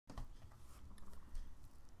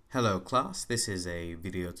Hello class, this is a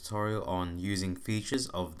video tutorial on using features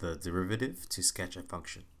of the derivative to sketch a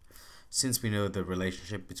function. Since we know the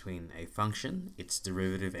relationship between a function, its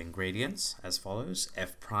derivative and gradients as follows: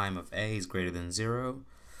 f prime of a is greater than 0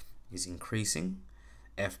 is increasing,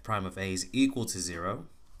 f prime of a is equal to 0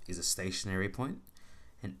 is a stationary point,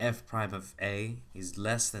 and f prime of a is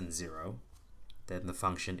less than 0, then the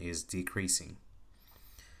function is decreasing.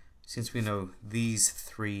 Since we know these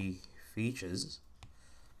three features,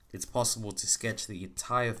 it's possible to sketch the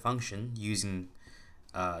entire function using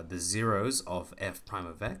the zeros of f prime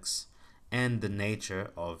of x and the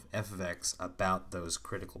nature of f of x about those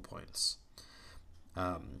critical points.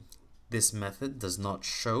 This method does not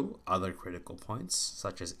show other critical points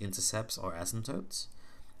such as intercepts or asymptotes,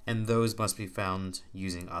 and those must be found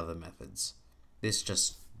using other methods. This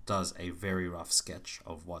just does a very rough sketch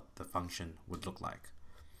of what the function would look like.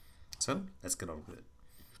 So let's get on with it.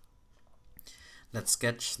 Let's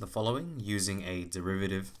sketch the following using a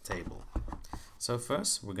derivative table. So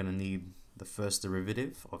first, we're going to need the first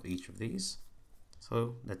derivative of each of these.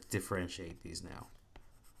 So let's differentiate these now.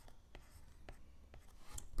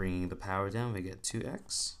 Bringing the power down, we get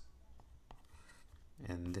 2x.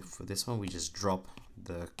 And for this one, we just drop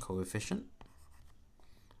the coefficient.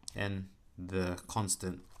 And the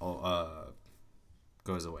constant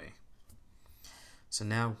goes away. So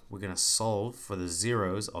now we're going to solve for the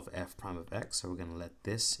zeros of f prime of x. So we're going to let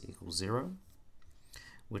this equal 0,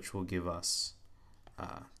 which will give us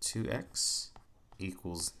 2x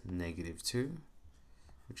equals negative 2,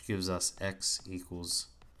 which gives us x equals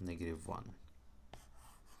negative 1.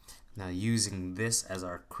 Now using this as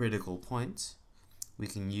our critical point, we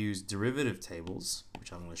can use derivative tables,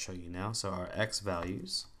 which I'm going to show you now. So our x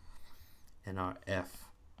values and our f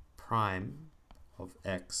prime of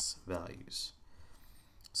x values.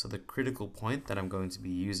 So the critical point that I'm going to be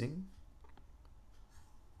using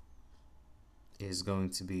is going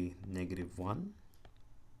to be negative 1.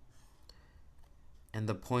 And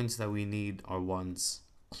the points that we need are ones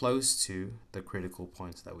close to the critical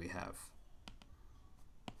points that we have.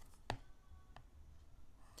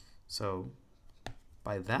 So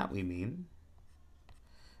by that we mean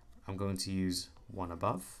I'm going to use one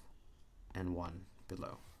above and one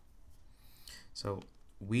below. So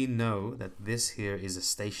we know that this here is a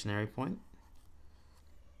stationary point.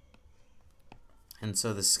 And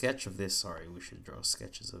so the sketch of this, we should draw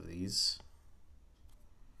sketches of these.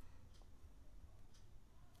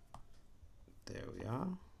 There we are.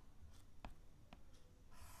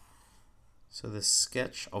 So the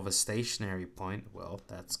sketch of a stationary point, well,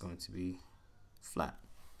 that's going to be flat.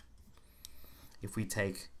 If we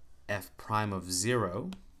take f prime of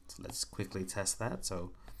 0, so let's quickly test that.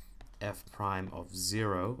 So f prime of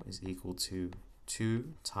 0 is equal to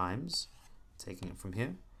 2 times, taking it from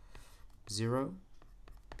here, 0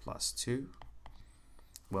 plus 2,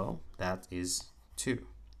 well, that is 2.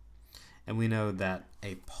 And we know that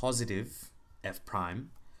a positive f prime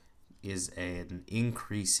is an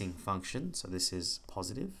increasing function, so this is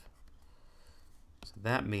positive. So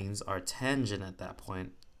that means our tangent at that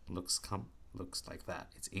point looks like that.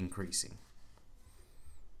 It's increasing.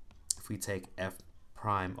 If we take f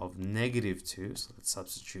prime of negative 2, so let's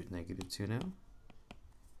substitute negative 2 now.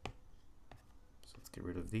 So let's get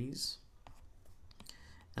rid of these.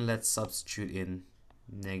 And let's substitute in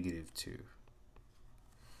negative 2.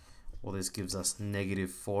 Well, this gives us negative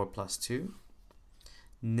 4 plus 2.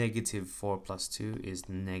 Negative 4 plus 2 is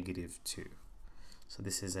negative 2. So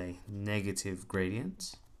this is a negative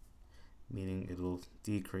gradient, meaning it will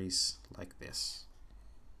decrease like this.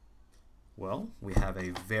 Well, we have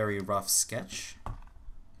a very rough sketch.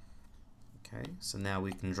 Okay, so now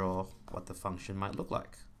we can draw what the function might look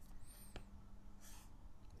like.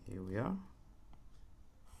 Here we are.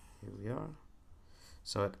 Here we are.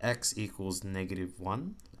 So at x equals negative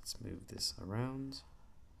 1, let's move this around.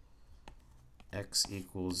 X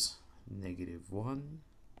equals negative 1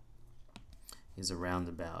 is around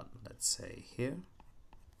about, let's say, here.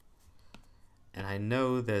 And I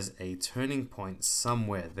know there's a turning point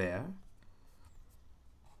somewhere there.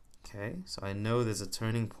 Okay, so I know there's a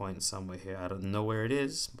turning point somewhere here. I don't know where it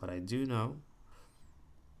is, but I do know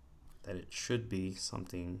that it should be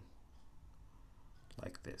something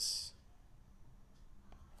like this.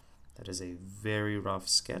 That is a very rough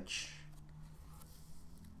sketch.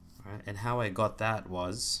 All right, and how I got that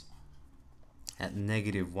was at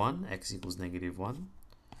negative 1, x equals negative 1,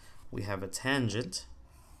 we have a tangent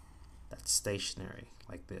that's stationary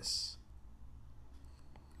like this.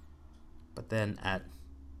 But then at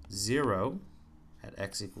 0, at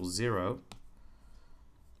x equals 0,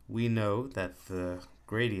 we know that the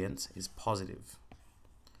gradient is positive.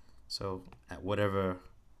 So at whatever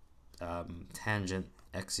tangent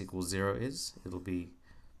x equals 0 is, it'll be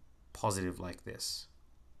positive like this.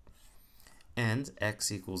 And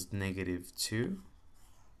x equals -2,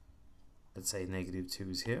 let's say -2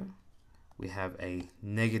 is here, we have a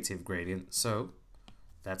negative gradient, so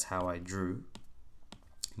that's how I drew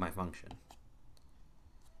my function.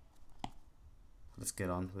 Let's get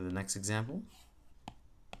on with the next example.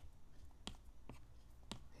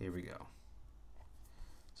 Here we go.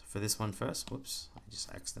 So for this one first, whoops, I just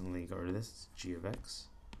accidentally got rid of this, g of x.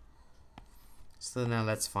 So now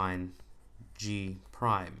let's find g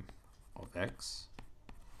prime of x.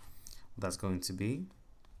 That's going to be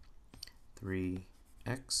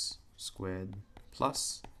 3x squared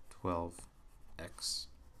plus 12x.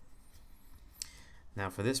 Now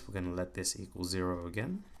for this, we're going to let this equal 0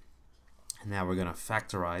 again. And now we're going to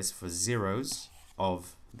factorize for zeros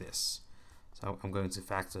of this. So I'm going to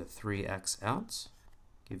factor 3x out,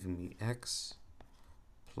 giving me x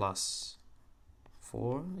plus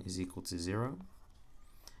 4 is equal to 0.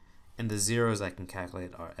 And the zeros I can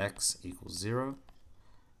calculate are x equals 0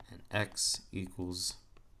 and x equals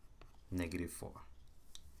 -4.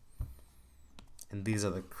 And these are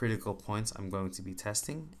the critical points I'm going to be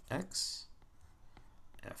testing: x,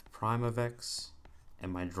 f prime of x,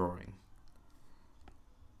 and my drawing.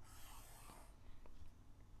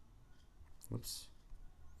 Whoops.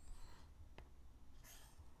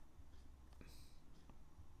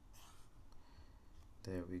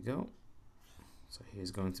 There we go. So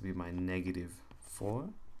here's going to be my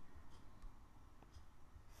 -4.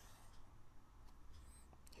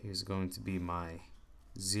 Here's going to be my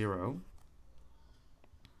 0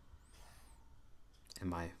 and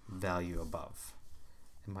my value above.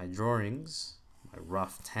 And my drawings, my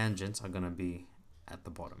rough tangents, are going to be at the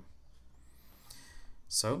bottom.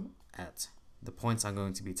 So at the points I'm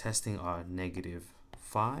going to be testing are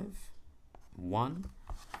 -5, 1,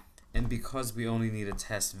 and because we only need to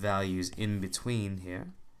test values in between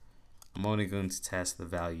here, I'm only going to test the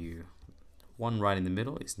value 1 right in the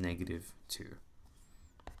middle is -2.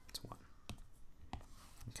 It's 1.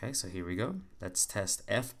 Okay, so here we go. Let's test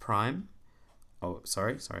f prime. Oh,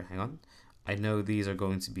 sorry, hang on. I know these are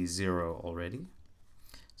going to be 0 already.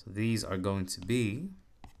 So these are going to be,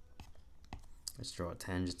 let's draw a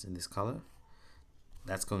tangent in this color.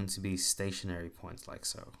 That's going to be stationary points like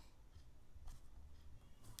so.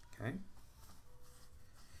 Okay.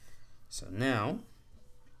 So now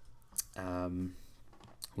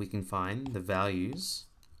we can find the values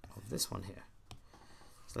of this one here.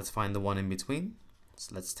 So let's find the one in between.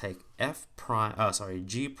 So let's take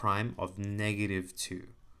g prime of -2.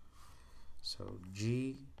 So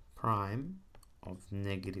g prime of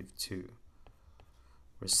 -2.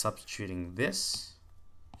 We're substituting this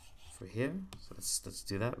for here. So let's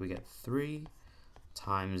do that. We get 3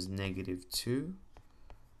 times -2,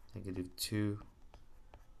 -2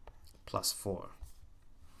 plus 4.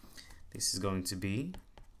 This is going to be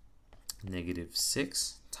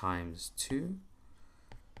 -6 times 2.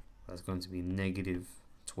 That's going to be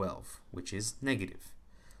 -12, which is negative.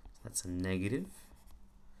 So that's a negative.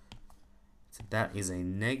 So that is a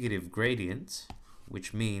negative gradient,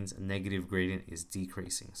 which means a negative gradient is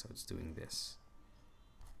decreasing. So it's doing this.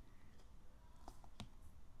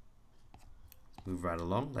 Move right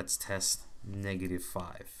along. Let's test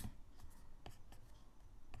 -5.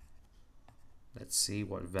 Let's see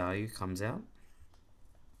what value comes out.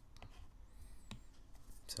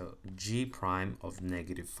 So g prime of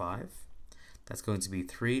 -5, that's going to be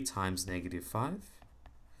 3 times -5,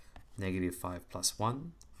 -5 plus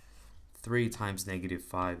 1. 3 times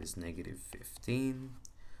 -5 is -15.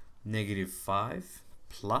 -5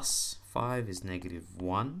 plus 5 is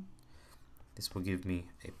 -1. This will give me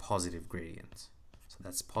a positive gradient. So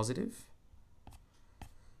that's positive,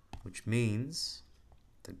 which means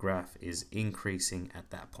the graph is increasing at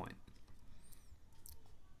that point.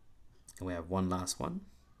 And we have one last one.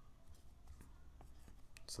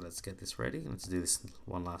 So let's get this ready. Let's do this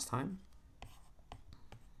one last time.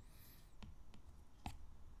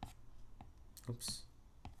 Oops.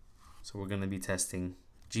 So we're going to be testing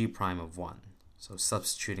g prime of 1. So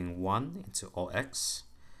substituting 1 into all x,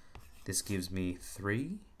 this gives me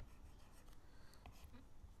 3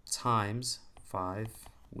 times 5,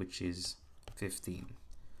 which is 15.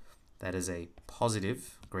 That is a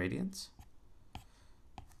positive gradient.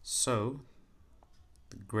 So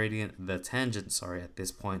the tangent, at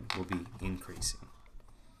this point will be increasing.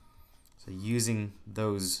 So using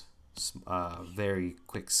those very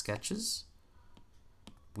quick sketches,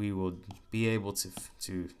 we will be able to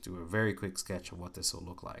do a very quick sketch of what this will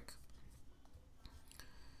look like.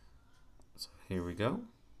 So here we go.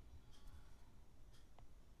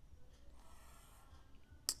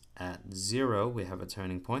 At 0 we have a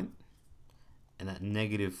turning point, and at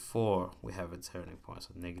 -4 we have a turning point.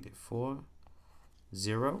 So -4,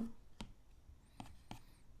 0.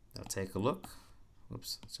 Now take a look.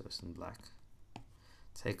 Oops, so it's in black.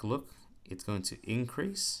 Take a look. It's going to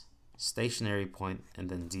increase, stationary point, and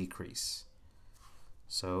then decrease.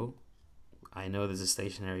 So I know there's a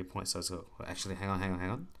stationary point, so let's go. Actually, hang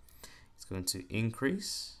on. It's going to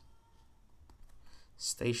increase,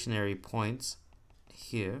 stationary point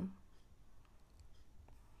here,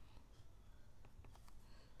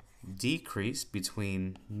 decrease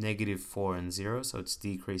between -4 and 0, so it's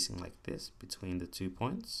decreasing like this between the 2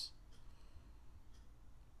 points.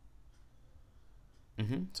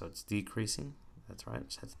 So it's decreasing. That's right.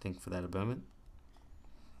 Just had to think for that a moment.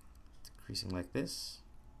 Decreasing like this.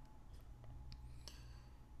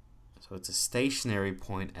 So it's a stationary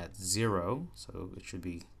point at 0, so it should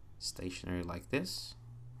be stationary like this,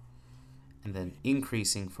 and then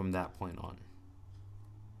increasing from that point on.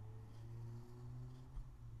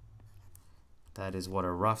 That is what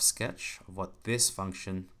a rough sketch of what this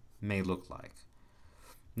function may look like.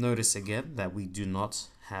 Notice again that we do not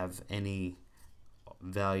have any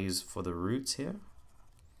values for the roots here,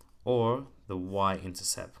 or the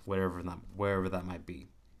y-intercept, wherever that might be.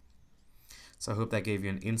 So I hope that gave you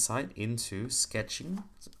an insight into sketching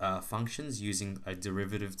functions using a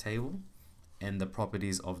derivative table and the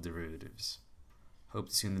properties of derivatives. Hope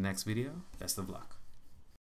to see you in the next video. Best of luck.